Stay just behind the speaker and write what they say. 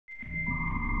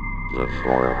The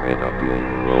formidable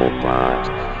robot.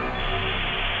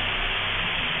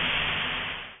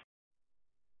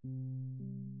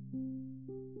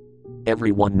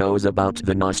 Everyone knows about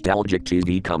the nostalgic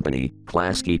TV company,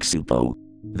 Klasky Csupo.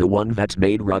 The one that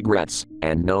made Rugrats,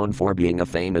 and known for being a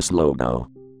famous logo.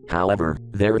 However,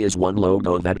 there is one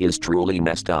logo that is truly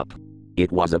messed up.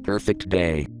 It was a perfect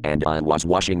day, and I was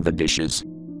washing the dishes.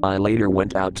 I later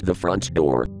went out the front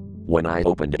door. When I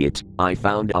opened it, I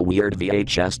found a weird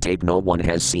VHS tape no one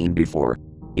has seen before.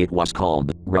 It was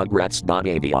called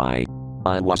Rugrats.avi.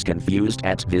 I was confused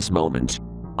at this moment.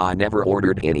 I never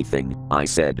ordered anything, I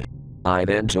said. I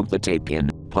then took the tape in,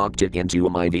 popped it into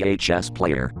my VHS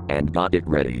player, and got it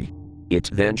ready. It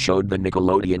then showed the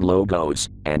Nickelodeon logos,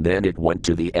 and then it went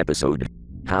to the episode.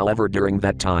 However, during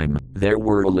that time, there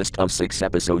were a list of 6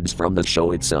 episodes from the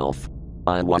show itself.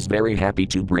 I was very happy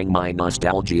to bring my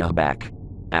nostalgia back.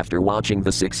 After watching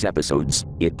the 6 episodes,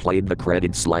 it played the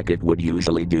credits like it would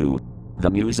usually do. The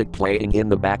music playing in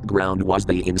the background was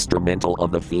the instrumental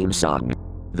of the theme song.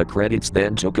 The credits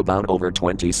then took about over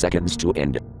 20 seconds to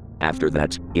end. After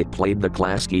that, it played the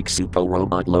Klasky Csupo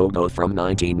robot logo from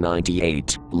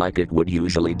 1998, like it would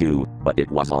usually do, but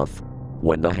it was off.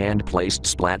 When the hand placed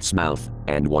Splat's mouth,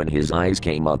 and when his eyes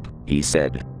came up, he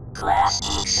said,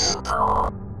 Klasky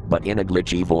Csupo, but in a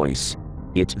glitchy voice.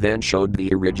 It then showed the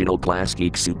original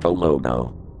Klasky Csupo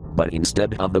logo. But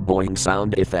instead of the boing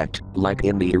sound effect, like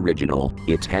in the original,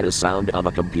 it had a sound of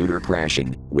a computer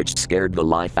crashing, which scared the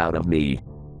life out of me.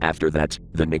 After that,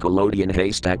 the Nickelodeon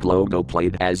haystack logo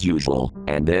played as usual,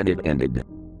 and then it ended.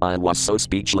 I was so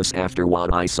speechless after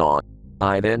what I saw.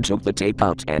 I then took the tape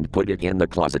out and put it in the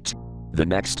closet. The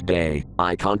next day,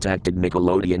 I contacted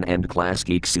Nickelodeon and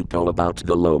Klasky Csupo about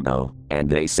the logo, and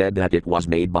they said that it was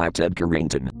made by Ted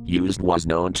Carrington, was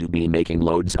known to be making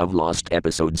loads of lost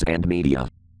episodes and media.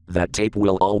 That tape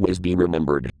will always be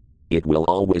remembered. It will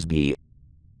always be.